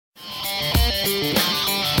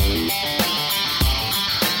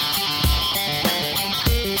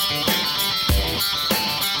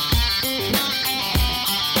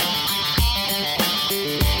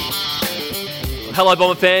Hello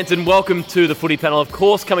Bomber fans and welcome to the Footy Panel, of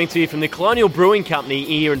course coming to you from the Colonial Brewing Company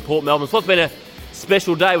here in Port Melbourne. It's what's been a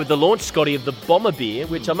special day with the launch, Scotty, of the Bomber beer,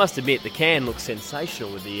 which I must admit the can looks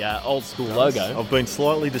sensational with the old school logo. I've been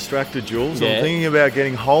slightly distracted, Jules. Yeah. I'm thinking about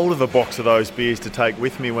getting hold of a box of those beers to take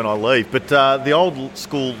with me when I leave. But the old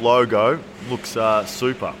school logo looks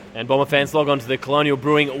super. And Bomber fans, log on to the Colonial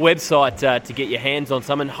Brewing website to get your hands on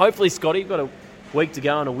some. And hopefully, Scotty, you've got a week to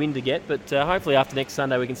go and a win to get, but hopefully after next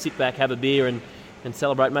Sunday we can sit back, have a beer and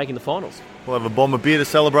celebrate making the finals. We'll have a Bomber beer to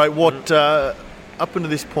celebrate what, up until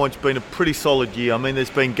this point, has been a pretty solid year. I mean,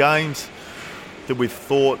 there's been games that we've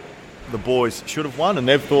thought the boys should have won and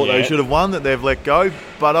they've thought they should have won that they've let go,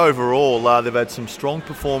 but overall they've had some strong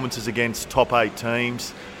performances against top 8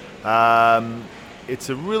 teams. It's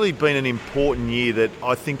really been an important year that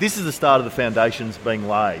I think this is the start of the foundations being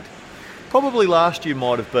laid. Probably last year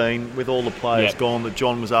might have been, with all the players gone, that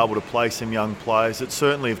John was able to play some young players that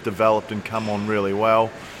certainly have developed and come on really well.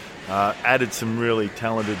 Added some really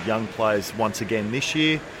talented young players once again this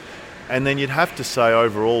year. And then you'd have to say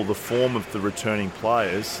overall the form of the returning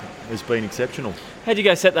players has been exceptional. How'd you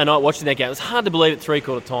go Saturday night watching that game? It was hard to believe at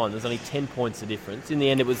three-quarter time. There's only 10 points of difference. In the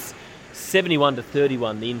end it was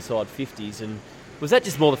 71-31, the inside 50s. And was that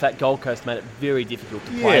just more the fact Gold Coast made it very difficult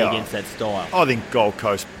to play against that style? I think Gold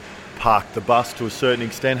Coast parked the bus to a certain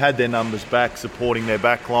extent, had their numbers back, supporting their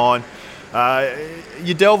back line.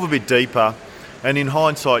 You delve a bit deeper, and in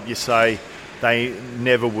hindsight you say they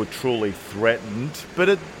never were truly threatened.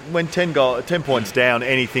 But when 10 points down,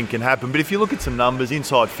 anything can happen. But if you look at some numbers,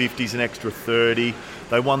 inside 50s, an extra 30.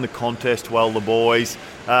 They won the contest well, the boys.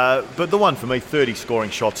 But the one for me, 30 scoring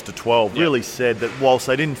shots to 12, really said that whilst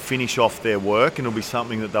they didn't finish off their work, and it'll be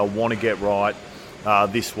something that they'll want to get right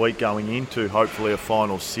this week going into hopefully a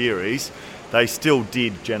final series, they still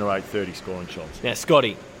did generate 30 scoring shots. Now,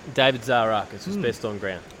 Scotty, David Zaharakis was best on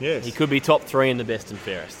ground. Yes. He could be top 3 in the best and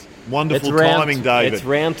fairest. Wonderful timing, David. It's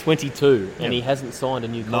round 22 and he hasn't signed a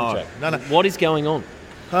new contract. No. What is going on?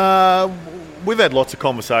 We've had lots of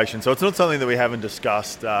conversations, so it's not something that we haven't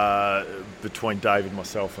discussed between David,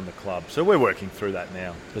 myself and the club. So we're working through that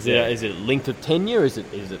now. Is it length of tenure? Is it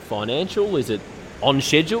financial? Is it on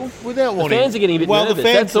schedule? Without the fans are getting a bit nervous, the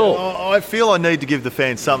fans, that's all. I feel I need to give the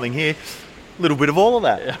fans something here. A little bit of all of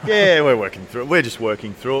that. Yeah, we're working through it. We're just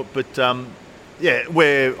working through it. But,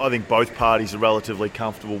 I think both parties are relatively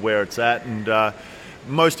comfortable where it's at. And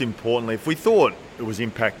most importantly, if we thought it was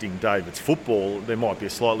impacting David's football, there might be a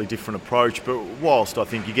slightly different approach. But whilst I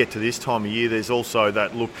think you get to this time of year, there's also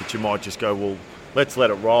that look that you might just go, well, let's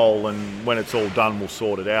let it roll, and when it's all done, we'll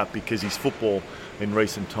sort it out, because his football in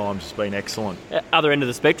recent times has been excellent. Other end of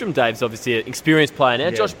the spectrum, Dave's obviously an experienced player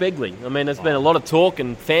now. Josh Begley. I mean, there's been a lot of talk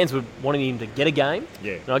and fans were wanting him to get a game.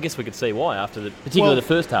 Yeah. And I guess we could see why after particularly the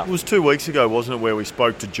first half. It was 2 weeks ago, wasn't it, where we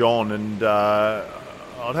spoke to John, and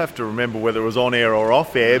I'd have to remember whether it was on air or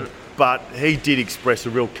off air, but he did express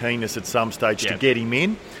a real keenness at some stage to get him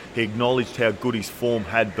in. He acknowledged how good his form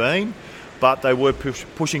had been, but they were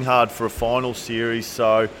pushing hard for a final series,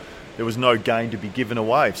 so there was no game to be given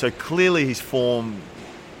away. So clearly his form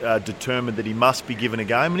determined that he must be given a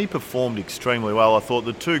game, and he performed extremely well. I thought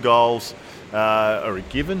the 2 goals are a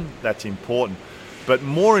given. That's important. But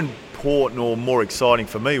more important or more exciting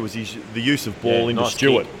for me was the use of ball into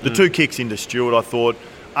Stewart. The 2 kicks into Stewart, I thought,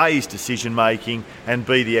 A, his decision-making, and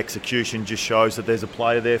B, the execution just shows that there's a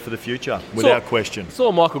player there for the future, without question. I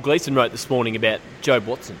saw Michael Gleeson wrote this morning about Jobe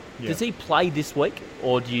Watson. Yeah. Does he play this week,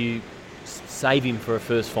 or do you save him for a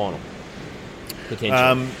first final,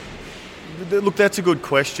 potentially? Look, that's a good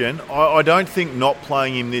question. I don't think not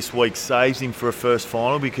playing him this week saves him for a first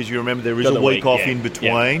final, because you remember there is a week off in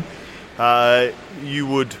between. You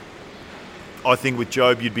would, I think with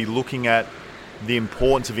Jobe, you'd be looking at the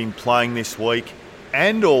importance of him playing this week,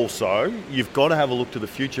 and also you've got to have a look to the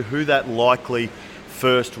future, who that likely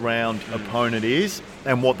first round opponent is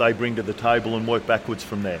and what they bring to the table, and work backwards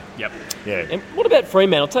from there. Yep. Yeah. And what about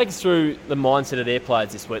Fremantle? Take us through the mindset of their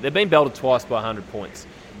players this week. They've been belted twice by 100 points.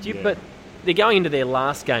 But they're going into their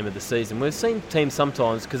last game of the season. We've seen teams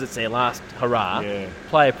sometimes, because it's their last hurrah,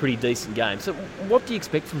 play a pretty decent game. So what do you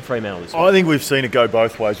expect from Fremantle this week? I think we've seen it go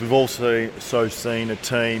both ways. We've also seen a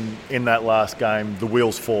team in that last game, the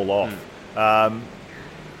wheels fall off.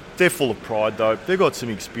 They're full of pride, though. They've got some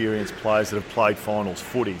experienced players that have played finals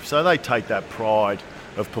footy, so they take that pride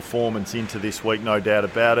of performance into this week, no doubt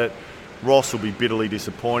about it. Ross will be bitterly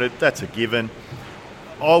disappointed. That's a given.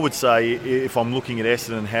 I would say, if I'm looking at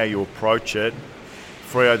Essendon and how you approach it,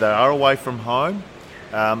 Freo, they are away from home.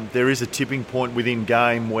 There is a tipping point within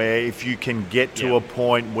game where if you can get to a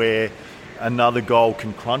point where another goal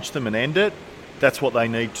can crunch them and end it, That's what they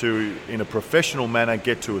need to, in a professional manner,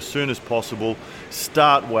 get to as soon as possible.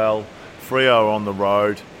 Start well, Freo on the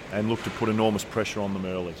road, and look to put enormous pressure on them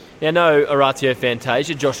early. Now, no Oratio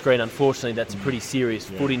Fantasia. Josh Green, unfortunately, that's a pretty serious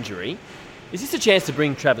foot injury. Is this a chance to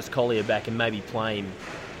bring Travis Collier back and maybe play him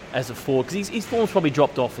as a forward? Because his form's probably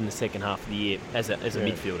dropped off in the second half of the year as a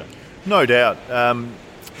midfielder. No doubt.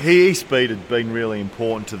 His speed had been really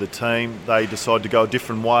important to the team. They decided to go a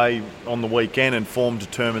different way on the weekend, and form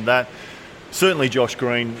determined that. Certainly Josh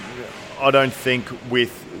Green, I don't think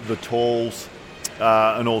with the talls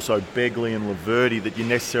and also Begley and Laverty that you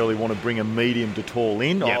necessarily want to bring a medium to tall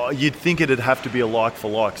in. Yep. You'd think it'd have to be a like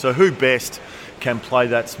for like. So who best can play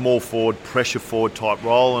that small forward, pressure forward type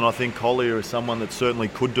role? And I think Collier is someone that certainly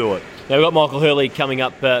could do it. Now, we've got Michael Hurley coming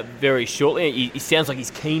up very shortly. He sounds like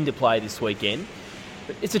he's keen to play this weekend.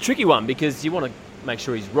 But it's a tricky one because you want to make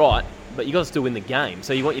sure he's right, but you've got to still win the game.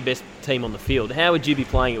 So you want your best team on the field. How would you be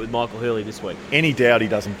playing it with Michael Hurley this week? Any doubt he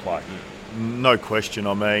doesn't play? No question.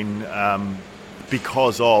 I mean,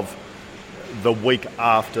 because of the week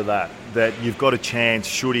after that you've got a chance,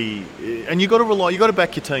 should he... And you've got to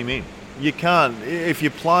back your team in. You can't... If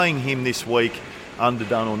you're playing him this week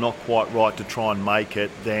underdone or not quite right to try and make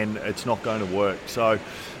it, then it's not going to work. So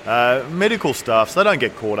medical staffs, they don't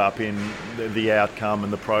get caught up in the outcome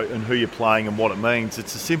and and who you're playing and what it means.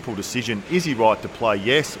 It's a simple decision. Is he right to play?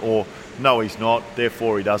 Yes, or no, he's not,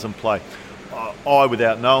 therefore he doesn't play. I,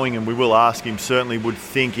 without knowing, and we will ask him, certainly would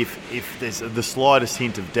think if there's the slightest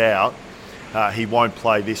hint of doubt, he won't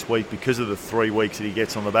play this week because of the 3 weeks that he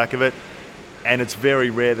gets on the back of it. And it's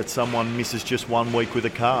very rare that someone misses just 1 week with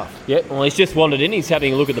a calf. Yeah, well, he's just wandered in. He's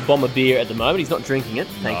having a look at the Bomber beer at the moment. He's not drinking it,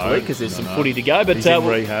 thankfully, because there's some footy to go. But he's in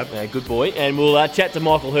rehab. Good boy. And we'll chat to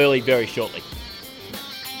Michael Hurley very shortly.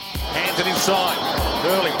 Hands it inside.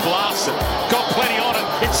 Hurley blasts it. Got plenty on it.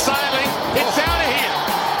 It's sailing. It's out of here.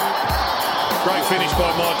 Great finish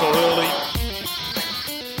by Michael Hurley.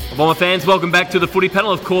 Bomber fans, welcome back to the Footy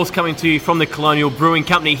Panel, of course, coming to you from the Colonial Brewing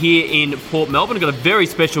Company here in Port Melbourne. We've got a very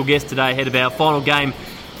special guest today ahead of our final game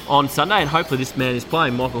on Sunday, and hopefully this man is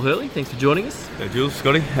playing. Michael Hurley, thanks for joining us. Hey Jules,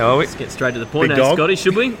 Scotty, how are we? Let's get straight to the point Big now, dog. Scotty,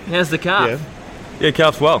 should we? How's the calf? Yeah,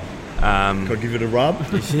 calf's well. Can I give it a rub?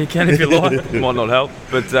 You can if you like. It might not help,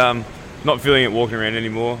 but not feeling it walking around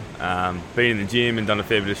anymore. Been in the gym and done a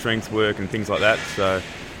fair bit of strength work and things like that, so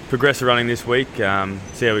progress running this week, see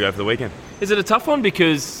how we go for the weekend. Is it a tough one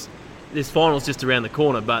because this final's just around the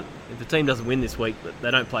corner, but if the team doesn't win this week, they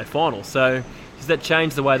don't play finals. So does that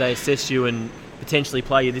change the way they assess you and potentially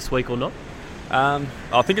play you this week or not?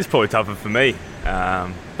 I think it's probably tougher for me.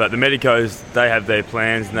 But the medicos, they have their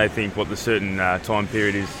plans and they think what the certain time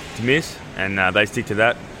period is to miss, and they stick to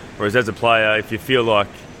that. Whereas as a player, if you feel like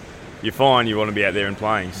you're fine, you want to be out there and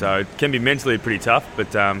playing. So it can be mentally pretty tough,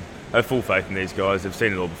 but I have full faith in these guys. They've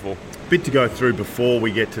seen it all before. Bit to go through before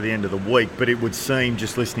we get to the end of the week, but it would seem,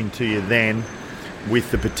 just listening to you then,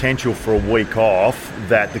 with the potential for a week off,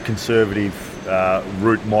 that the conservative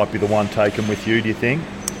route might be the one taken with you, do you think?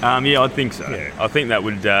 Yeah, I think so. Yeah. I think that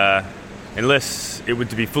would, unless it were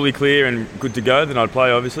to be fully clear and good to go, then I'd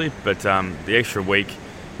play, obviously. But the extra week,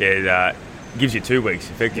 gives you 2 weeks,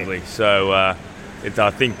 effectively. Yeah. So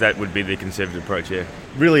I think that would be the conservative approach, yeah.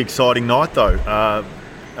 Really exciting night, though.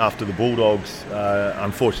 After the Bulldogs,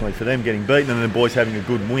 unfortunately for them, getting beaten and the boys having a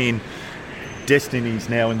good win. Destiny's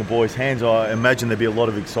now in the boys' hands. I imagine there'll be a lot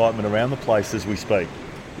of excitement around the place as we speak.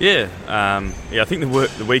 Yeah, I think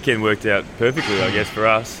the weekend worked out perfectly, I guess, for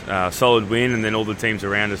us. Solid win, and then all the teams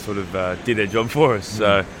around us sort of did their job for us.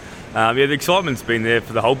 So, the excitement's been there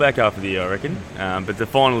for the whole back half of the year, I reckon. But the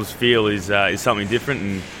finals feel is something different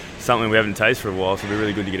and something we haven't tasted for a while, so it'll be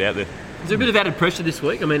really good to get out there. Is there a bit of added pressure this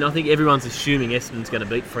week? I mean, I think everyone's assuming Essendon's going to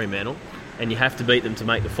beat Fremantle, and you have to beat them to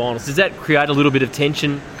make the finals. Does that create a little bit of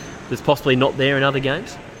tension that's possibly not there in other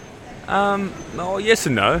games? No, yes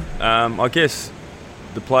and no. I guess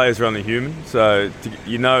the players are only human, so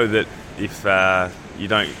you know that if you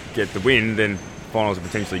don't get the win, then finals are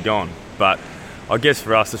potentially gone. But I guess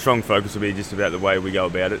for us, the strong focus will be just about the way we go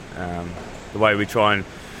about it, the way we try and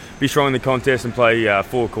be strong in the contest and play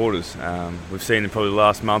 4 quarters. We've seen in probably the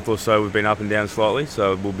last month or so we've been up and down slightly,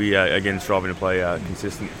 so we'll be again striving to play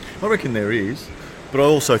consistent. I reckon there is, but I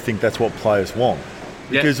also think that's what players want.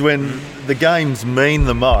 Because when the games mean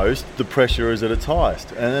the most, the pressure is at its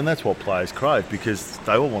highest. And that's what players crave, because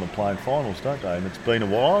they all want to play in finals, don't they? And it's been a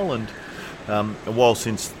while, and a while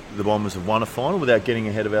since the Bombers have won a final without getting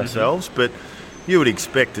ahead of ourselves. But you would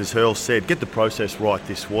expect, as Hurl said, get the process right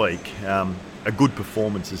this week. A good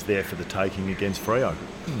performance is there for the taking against Freo.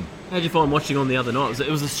 How did you find watching on the other night?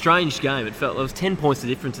 It was a strange game. It was 10 points of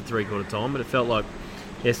difference at three-quarter time, but it felt like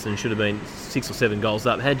Essendon should have been 6 or 7 goals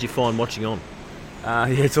up. How did you find watching on?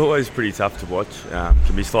 It's always pretty tough to watch.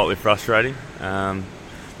 Can be slightly frustrating.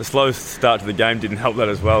 The slow start to the game didn't help that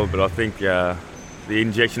as well, but I think the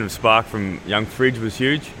injection of spark from young Fridge was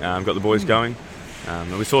huge. Got the boys going.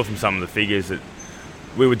 And we saw from some of the figures that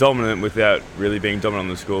we were dominant without really being dominant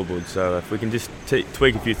on the scoreboard. So if we can just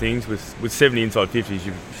tweak a few things, with 70 inside 50s,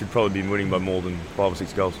 you should probably be winning by more than 5 or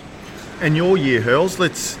 6 goals. And your year, Hurls,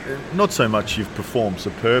 not so much you've performed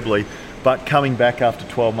superbly, but coming back after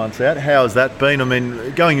 12 months out, how has that been? I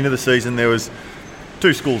mean, going into the season, there was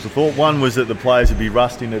 2 schools of thought. One was that the players would be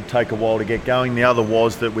rusting, it'd take a while to get going. The other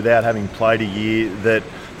was that without having played a year, that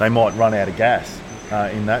they might run out of gas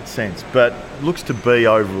in that sense. But it looks to be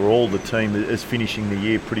overall the team is finishing the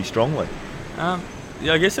year pretty strongly.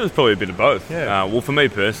 Yeah, I guess it was probably a bit of both. Yeah. Well, for me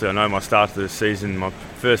personally, I know my start of the season, my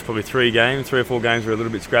first probably 3 or 4 games were a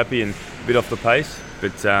little bit scrappy and a bit off the pace.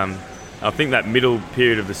 But I think that middle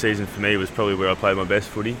period of the season for me was probably where I played my best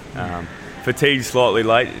footy. Fatigued slightly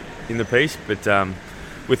late in the piece, but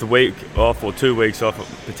with a week off or 2 weeks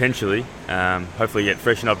off potentially, hopefully get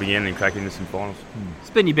freshened up again and crack into some finals. It's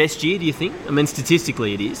been your best year, do you think? I mean,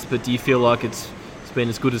 statistically it is, but do you feel like it's been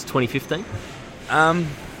as good as 2015?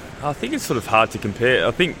 I think it's sort of hard to compare.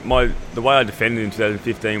 I think the way I defended in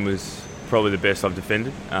 2015 was probably the best I've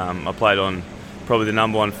defended. I played on probably the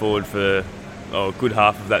number 1 forward for a good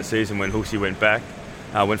half of that season when Hooksy went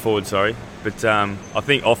forward. But I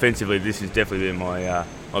think offensively this has definitely been my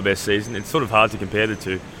best season. It's sort of hard to compare the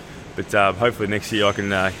two. But hopefully next year I can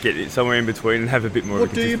get it somewhere in between and have a bit more.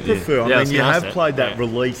 What do you prefer? Yeah. I mean, you have played that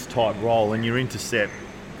release type role, and your intercept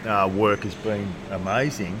work has been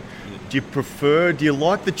amazing. Do you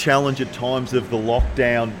like the challenge at times of the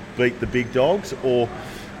lockdown, beat the big dogs, or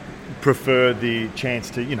prefer the chance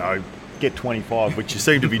to, get 25, which you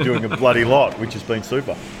seem to be doing a bloody lot, which has been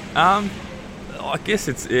super? I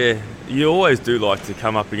guess you always do like to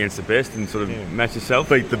come up against the best and sort of match yourself.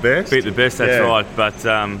 Beat the best, that's right. But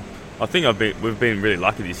I think we've been really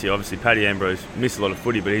lucky this year. Obviously, Paddy Ambrose missed a lot of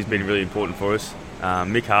footy, but he's been really important for us.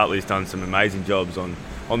 Mick Hartley's done some amazing jobs on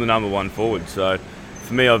the number 1 forward. So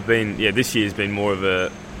for me, this year's been more of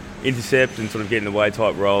a intercept and sort of getting away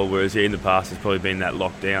type role, whereas in the past it's probably been that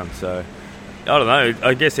lockdown. So I don't know.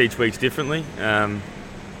 I guess each week's differently.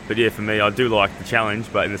 But yeah, for me, I do like the challenge,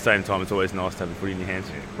 but at the same time, it's always nice to have a footy in your hands.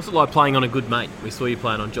 What's it like playing on a good mate? We saw you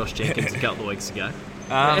playing on Josh Jenkins a couple of weeks ago.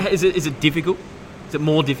 Is it difficult? Is it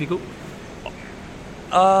more difficult?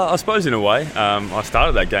 I suppose in a way. I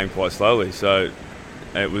started that game quite slowly, so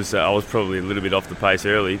it was. I was probably a little bit off the pace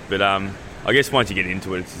early, but I guess once you get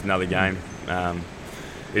into it, it's another game.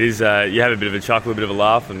 It is. You have a bit of a chuckle, a bit of a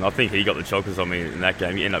laugh, and I think he got the chocolates on me in that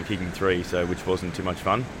game. He ended up kicking 3, which wasn't too much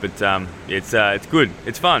fun. But it's good.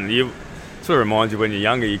 It's fun. You sort of reminds you when you're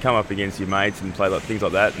younger. You come up against your mates and play things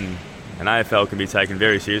like that, and AFL can be taken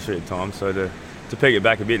very seriously at times. So to peg it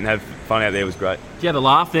back a bit and have fun out there was great. Do you have a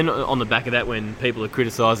laugh then on the back of that when people are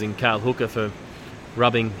criticising Carl Hooker for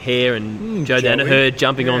rubbing hair and Joe Danaher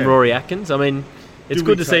jumping on Rory Atkins? I mean, it's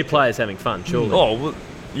good to see players having fun, surely. Oh, well,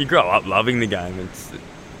 you grow up loving the game.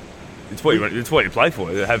 It's what you play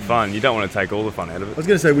for. Have fun. You don't want to take all the fun out of it. I was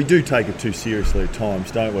going to say, we do take it too seriously at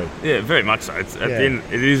times, don't we? Yeah, very much so. At the end,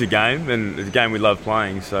 it is a game, and it's a game we love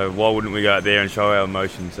playing. So why wouldn't we go out there and show our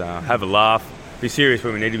emotions, have a laugh, be serious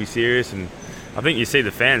when we need to be serious? And I think you see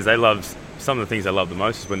the fans, they love some of the things they love the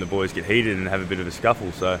most is when the boys get heated and have a bit of a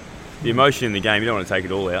scuffle. So the emotion in the game, you don't want to take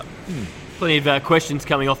it all out. Plenty of questions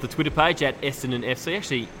coming off the Twitter page at Essendon FC.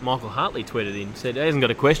 Actually, Michael Hartley tweeted in, said he hasn't got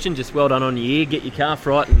a question, just well done on your year, get your calf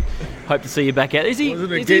right and hope to see you back out. Get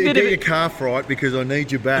your calf right because I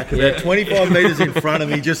need you back. About 25 metres in front of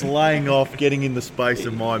me, just laying off, getting in the space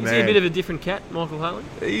of my man. Is he a bit of a different cat, Michael Hartley?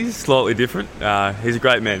 He's slightly different. He's a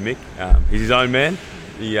great man, Mick. He's his own man.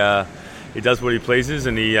 He does what he pleases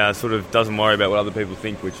and he sort of doesn't worry about what other people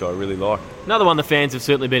think, which I really like. Another one the fans have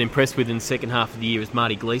certainly been impressed with in the second half of the year is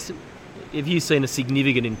Marty Gleeson. Have you seen a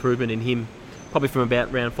significant improvement in him, probably from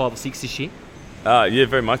about round 5 or 6 this year? Yeah,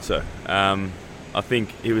 very much so. I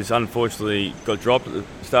think he was unfortunately got dropped at the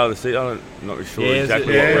start of the season. I'm not really sure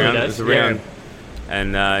exactly what round it was around.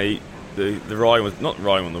 And the writing was not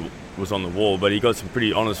writing was on the wall, but he got some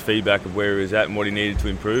pretty honest feedback of where he was at and what he needed to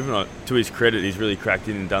improve. And to his credit, he's really cracked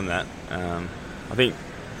in and done that. I think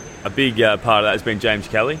a big part of that has been James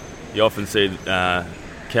Kelly. You often see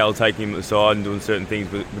Cal taking him aside and doing certain things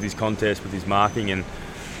with his contest, with his marking, and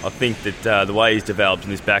I think that the way he's developed in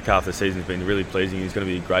this back half of the season has been really pleasing. He's going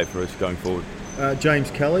to be great for us going forward. James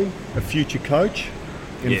Kelly, a future coach,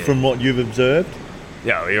 from what you've observed?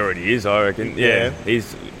 Yeah, he already is, I reckon. Yeah.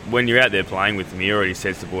 He's when you're out there playing with him, he already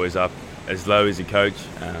sets the boys up as low as a coach.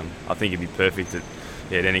 I think he'd be perfect at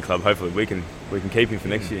any club. Hopefully we can keep him for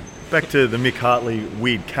next year. Back to the Mick Hartley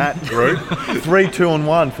Weird Cat group. 3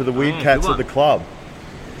 2-on-1 for the Weird Cats at the club.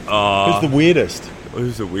 Who's the weirdest?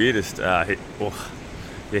 Who's the weirdest?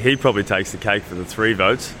 He probably takes the cake for the 3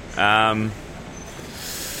 votes.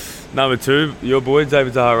 Number 2, your boy,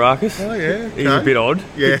 David Zaharakis. Oh, yeah. He's a bit odd,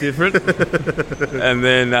 yeah. bit different. And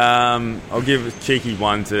then I'll give a cheeky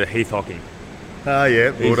one to Heath Hocking. Oh,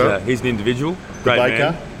 yeah. He's an individual. Great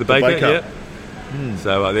baker. man. The baker, yeah.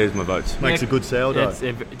 So there's my votes. Makes a good sourdough.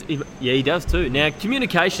 Yeah, he does too. Now,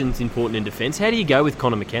 communication's important in defence. How do you go with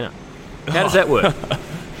Conor McKenna? How does that work?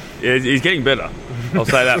 Yeah, he's getting better. I'll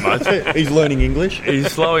say that much. He's learning English.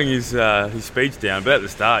 He's slowing his speech down, but at the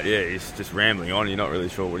start, he's just rambling on. You're not really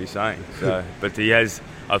sure what he's saying. So, but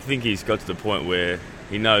I think he's got to the point where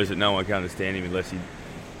he knows that no one can understand him unless he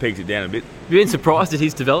pegs it down a bit. Have you been surprised at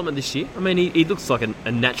his development this year? I mean, he looks like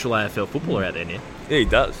a natural AFL footballer out there now. Yeah, he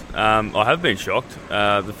does. I have been shocked.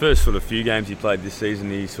 The first sort of few games he played this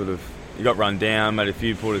season, he got run down, made a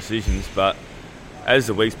few poor decisions, but as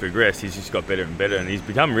the weeks progressed, he's just got better and better, and he's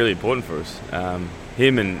become really important for us.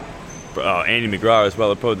 Him and Andy McGrath as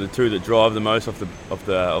well are probably the 2 that drive the most off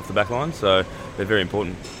the back line, so they're very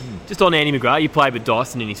important. Just on Andy McGrath, you played with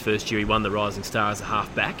Dyson in his first year. He won the Rising Star as a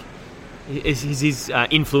half-back. Has his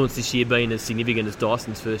influence this year been as significant as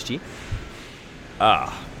Dyson's first year?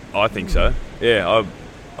 I think so. Yeah,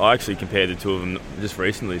 I actually compared the 2 of them just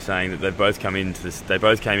recently, saying that they both came into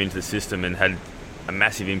the system and had a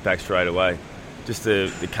massive impact straight away. Just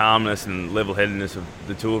the calmness and level-headedness of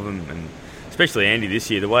the 2 of them, and especially Andy this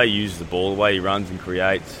year, the way he uses the ball, the way he runs and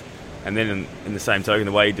creates, and then in the same token,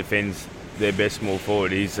 the way he defends their best small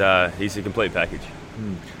forward, he's a complete package.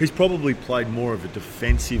 He's probably played more of a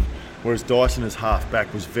defensive, whereas Dyson as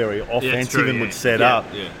half-back was very offensive and would set up.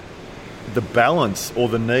 Yeah. The balance, or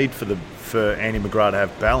the need for Andy McGrath to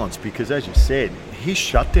have balance, because as you said, his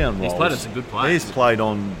shutdown roles. He's played on some good players. He's played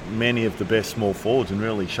on many of the best small forwards and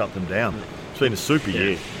really shut them down. It's been a super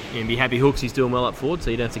year. And be happy Hooks, he's doing well up forward,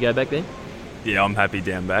 so you don't have to go back there? Yeah, I'm happy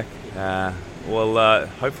down back.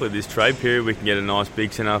 Hopefully this trade period we can get a nice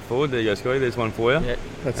big centre-half forward. There you go, Scotty, there's one for you. Yeah,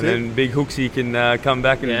 that's it. And then Big Hooksy can come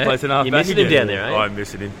back and play centre-half back. You're missing him down there, eh? I'm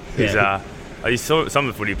missing him. Yeah. You saw some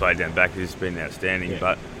of the footy he played down back has been outstanding,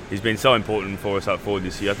 but he's been so important for us up forward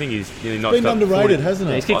this year. I think he's nearly not been underrated, hasn't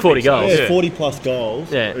he? He's kicked 40 goals. Yeah, 40-plus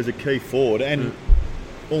goals as a key forward, and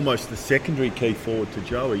almost the secondary key forward to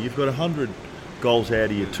Joey. You've got 100 goals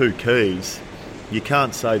out of your 2 keys. You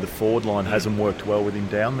can't say the forward line hasn't worked well with him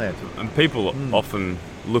down there. And people often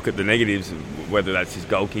look at the negatives, whether that's his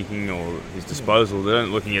goal kicking or his disposal. They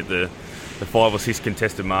don't looking at the 5 or 6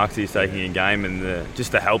 contested marks he's taking in game and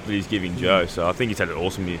just the help that he's giving Joe. So I think he's had an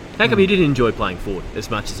awesome year. How come you didn't enjoy playing forward as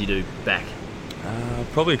much as you do back?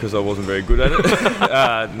 Probably because I wasn't very good at it.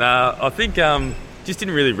 I think just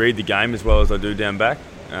didn't really read the game as well as I do down back.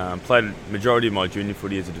 Played majority of my junior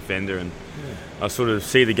footy as a defender, and I sort of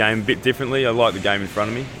see the game a bit differently. I like the game in front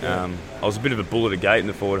of me. I was a bit of a bull at a gate in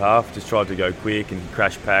the forward half, just tried to go quick and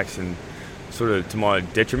crash packs, and sort of to my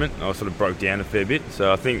detriment, I sort of broke down a fair bit.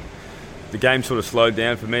 So I think the game sort of slowed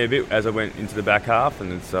down for me a bit as I went into the back half,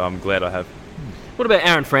 and so I'm glad I have. What about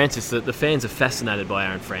Aaron Francis? The fans are fascinated by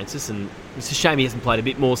Aaron Francis, and it's a shame he hasn't played a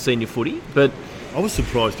bit more senior footy. But I was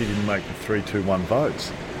surprised he didn't make the 3-2-1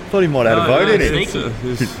 votes. Thought he might have had a vote in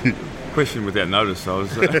it. Question without notice. I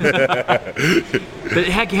was. But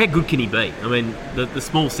how good can he be? I mean, the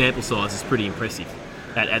small sample size is pretty impressive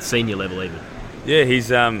at senior level, even. Yeah,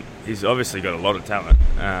 he's obviously got a lot of talent.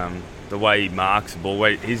 The way he marks the ball,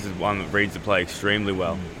 he's the one that reads the play extremely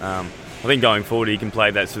well. I think going forward, he can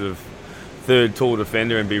play that sort of third tall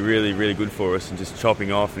defender and be really, really good for us, and just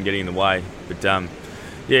chopping off and getting in the way. But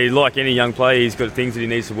like any young player, he's got things that he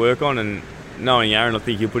needs to work on, and knowing Aaron, I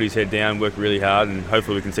think he'll put his head down, work really hard, and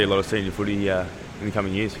hopefully we can see a lot of senior footy in the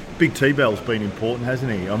coming years. Big T-Bell's been important,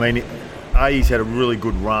 hasn't he? I mean, he's had a really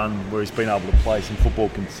good run where he's been able to play some football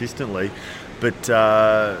consistently, but his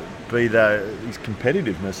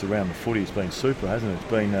competitiveness around the footy has been super, hasn't it?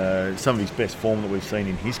 It's been some of his best form that we've seen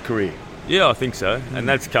in his career. Yeah, I think so, and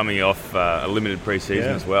that's coming off a limited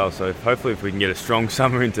pre-season as well, so hopefully if we can get a strong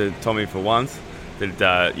summer into Tommy for once,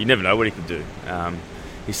 that you never know what he could do.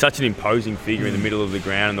 He's such an imposing figure in the middle of the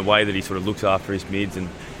ground, and the way that he sort of looks after his mids, and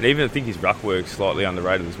even I think his ruck work's slightly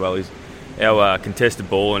underrated as well. Our contested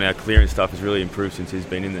ball and our clearance stuff has really improved since he's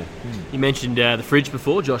been in there. You mentioned the fridge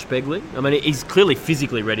before, Josh Begley. I mean, he's clearly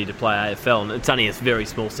physically ready to play AFL, and it's only a very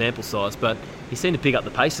small sample size, but he seemed to pick up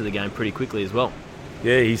the pace of the game pretty quickly as well.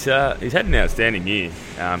 Yeah, he's had an outstanding year.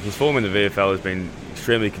 His form in the VFL has been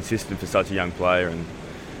extremely consistent for such a young player, and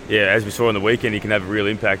as we saw on the weekend, he can have a real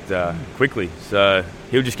impact quickly. So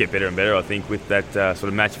he'll just get better and better, I think, with that sort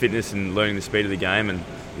of match fitness and learning the speed of the game. And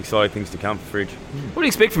exciting things to come for Fridge. What do you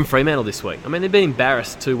expect from Fremantle this week? I mean, they've been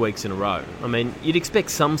embarrassed 2 weeks in a row. I mean, you'd expect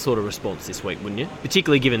some sort of response this week, wouldn't you?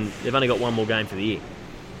 Particularly given they've only got one more game for the year.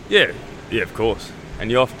 Yeah, of course. And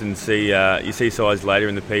you often see sides later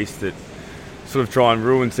in the piece that sort of try and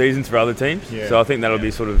ruin seasons for other teams. Yeah. So I think that'll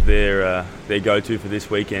be sort of their go-to for this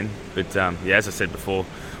weekend. But as I said before,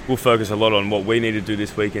 we'll focus a lot on what we need to do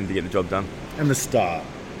this weekend to get the job done. And the start.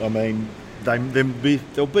 I mean,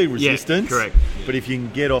 there'll be resistance. Yeah, correct. But if you can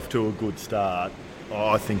get off to a good start,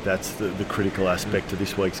 I think that's the critical aspect of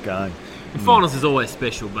this week's game. The finals is always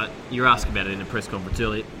special, but you were asked about it in a press conference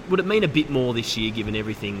earlier. Would it mean a bit more this year, given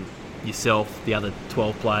everything yourself, the other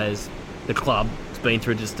 12 players, the club has been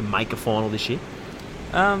through just to make a final this year?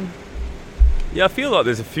 I feel like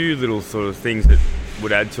there's a few little sort of things that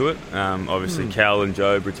would add to it. Obviously, Cal and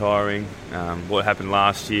Jobe retiring, what happened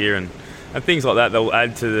last year, and things like that will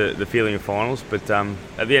add to the feeling of finals. But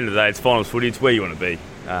at the end of the day, it's finals footy. It's where you want to be.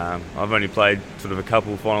 I've only played sort of a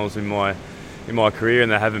couple of finals in my career,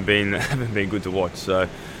 and they haven't been good to watch. So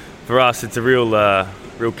for us, it's a real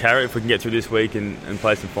carrot. If we can get through this week and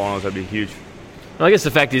play some finals, that'd be huge. I guess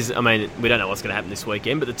the fact is, I mean, we don't know what's going to happen this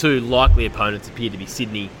weekend, but the two likely opponents appear to be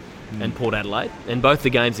Sydney and Port Adelaide, and both the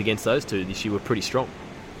games against those two this year were pretty strong.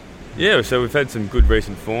 Yeah, so we've had some good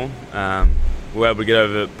recent form. We're able to get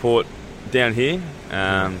over Port down here,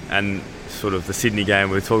 and sort of the Sydney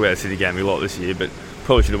game. We're talking about the Sydney game a lot this year, but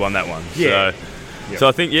probably should have won that one. Yeah. So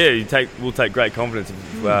I think we'll take great confidence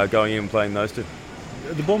of going in and playing those two.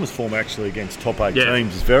 The Bombers' form actually against top 8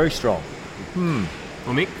 teams is very strong.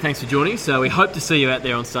 Well, Mick, thanks for joining us. So we hope to see you out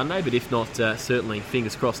there on Sunday, but if not, certainly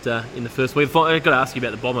fingers crossed in the first week. I've got to ask you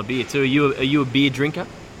about the Bomber beer too. Are you a beer drinker?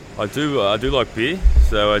 I do like beer.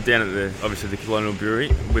 So down at the Colonial Brewery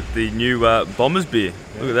with the new Bombers beer.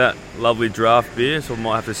 Yeah. Look at that lovely draft beer. So I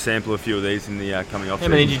might have to sample a few of these in the coming off. How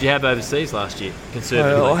many did you have overseas last year?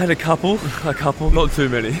 Conservatively, I had a couple, not too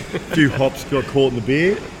many. A few hops got caught in the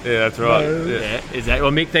beer. Yeah, that's right. Yeah, exactly.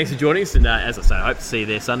 Well, Mick, thanks for joining us, and as I say, I hope to see you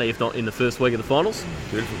there Sunday, if not in the first week of the finals.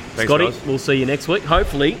 Beautiful. Thanks, Scotty, guys. We'll see you next week.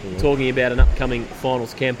 Hopefully, talking about an upcoming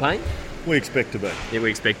finals campaign. We expect to be. Yeah,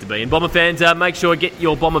 we expect to be. And Bomber fans, make sure to get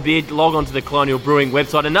your Bomber beer. Log on to the Colonial Brewing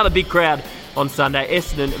website. Another big crowd on Sunday,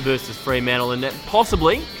 Essendon versus Fremantle, and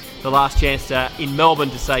possibly the last chance in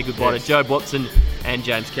Melbourne to say goodbye to Jobe Watson and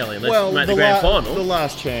James Kelly. Let's make the grand final. The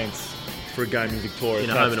last chance for a game in Victoria.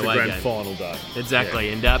 In a home and away grand game. Final day. Exactly.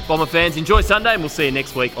 Yeah. And Bomber fans, enjoy Sunday, and we'll see you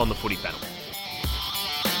next week on the Footy Panel.